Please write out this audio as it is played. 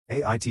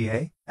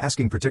AITA?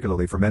 Asking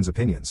particularly for men's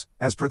opinions,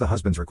 as per the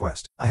husband's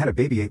request. I had a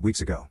baby 8 weeks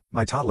ago.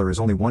 My toddler is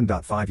only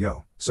 1.5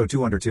 yo, so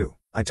 2 under 2.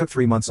 I took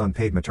 3 months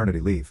unpaid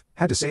maternity leave,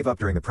 had to save up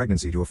during the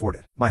pregnancy to afford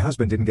it. My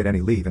husband didn't get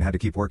any leave and had to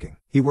keep working.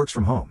 He works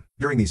from home.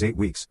 During these 8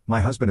 weeks,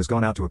 my husband has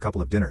gone out to a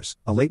couple of dinners,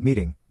 a late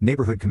meeting,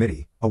 neighborhood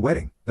committee, a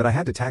wedding, that I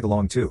had to tag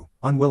along to,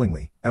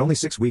 unwillingly, at only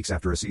 6 weeks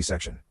after a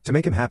C-section. To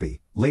make him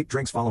happy, late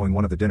drinks following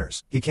one of the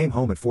dinners. He came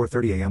home at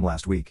 4:30 a.m.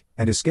 last week,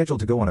 and is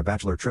scheduled to go on a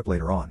bachelor trip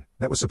later on.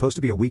 That was supposed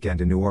to be a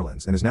weekend in New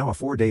Orleans and is now a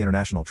 4-day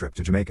international trip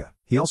to Jamaica.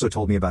 He also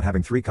told me about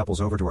having 3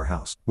 couples over to our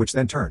house, which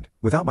then turned,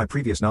 without my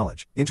previous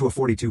knowledge, into a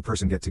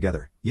 42-person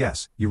get-together.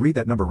 Yes, you read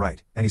that number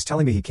right, and he's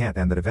telling me he can't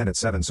end that event at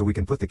 7 so we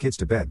can put the kids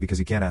to bed because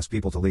he can't ask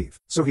people to leave.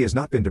 So he has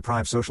not been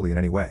deprived socially in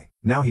any way.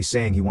 Now he's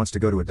saying he wants to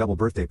go to a double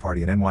birthday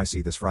party in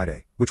NYC this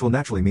Friday, which will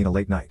naturally mean a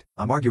late night.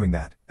 I'm arguing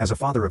that, as a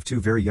father of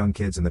 2 very young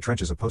kids in the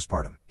trenches of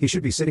postpartum, he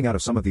should be sitting out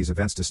of some of these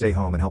events to stay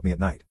home and help me at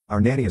night. Our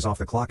nanny is off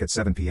the clock at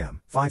 7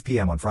 p.m., 5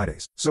 p.m. on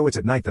Fridays, so it's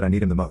at night that I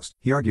need him the most.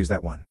 He argues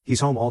that 1.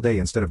 He's home all day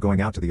instead of going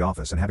out to the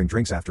office and having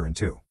drinks after, and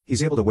 2.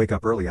 He's able to wake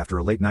up early after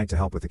a late night to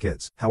help with the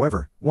kids.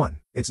 However,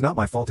 1. It's not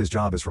my fault his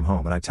job is from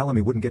home and I tell him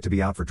he wouldn't get to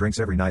be out for drinks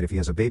every night if he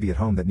has a baby at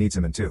home that needs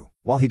him, and 2.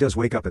 While he does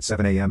wake up at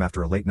 7 a.m.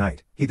 after a late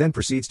night, he then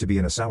proceeds to be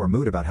in a sour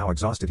mood about how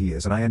exhausted he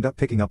is, and I end up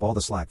picking up all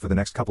the slack for the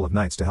next couple of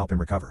nights to help him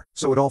recover.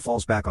 So it all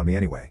falls back on me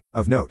anyway.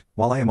 Of note,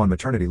 while I am on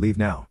maternity leave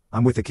now,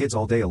 I'm with the kids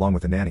all day along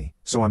with the nanny,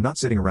 so I'm not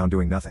sitting around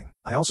doing nothing.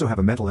 I also have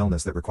a mental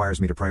illness that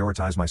requires me to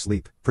prioritize my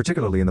sleep,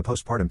 particularly in the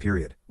postpartum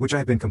period, which I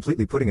have been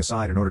completely putting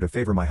aside in order to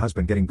favor my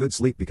husband getting good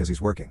sleep because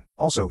he's working.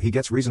 Also, he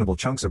gets reasonable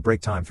chunks of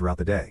break time throughout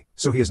the day,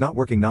 so he is not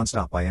working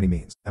non-stop by any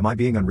means. Am I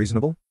being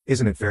unreasonable?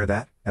 Isn't it fair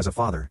that, as a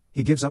father,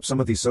 he gives up some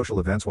of these social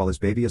events while his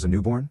baby is a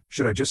newborn?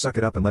 Should I just suck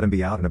it up and let him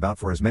be out and about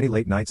for as many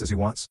late nights as he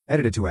wants?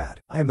 Edited to add,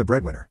 I am the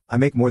breadwinner. I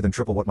make more than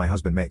triple what my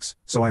husband makes,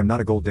 so I am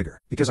not a gold digger.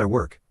 Because I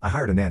work, I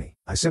hired a nanny.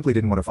 I simply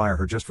didn't want to fire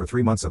her just for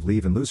 3 months of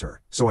leave and lose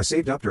her, so I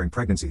saved up during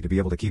pregnancy to be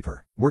able to keep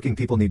her. Working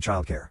people need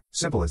childcare.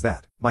 Simple as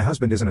that. My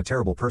husband isn't a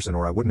terrible person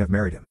or I wouldn't have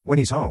married him. When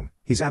he's home,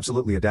 he's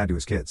absolutely a dad to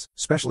his kids,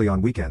 especially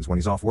on weekends when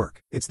he's off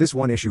work. It's this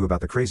one issue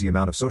about the crazy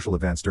amount of social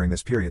events during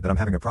this period that I'm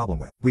having a problem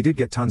with. We did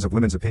get tons of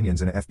women's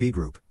opinions in a FB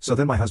group, so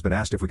then my husband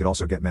asked if we could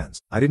also get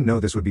men's. I didn't know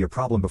this would be a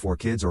problem before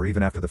kids or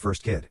even after the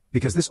first kid,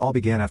 because this all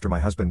began after my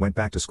husband went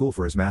back to school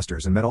for his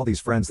master's and met all these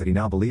friends that he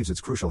now believes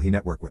it's crucial he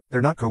network with.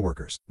 They're not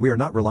coworkers. We are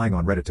not relying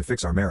on Reddit to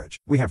fix our marriage.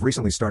 We have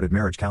recently started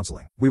marriage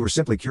counseling. We were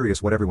simply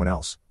curious what everyone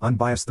else,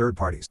 unbiased third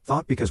parties,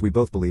 thought because we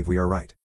both believe we are right.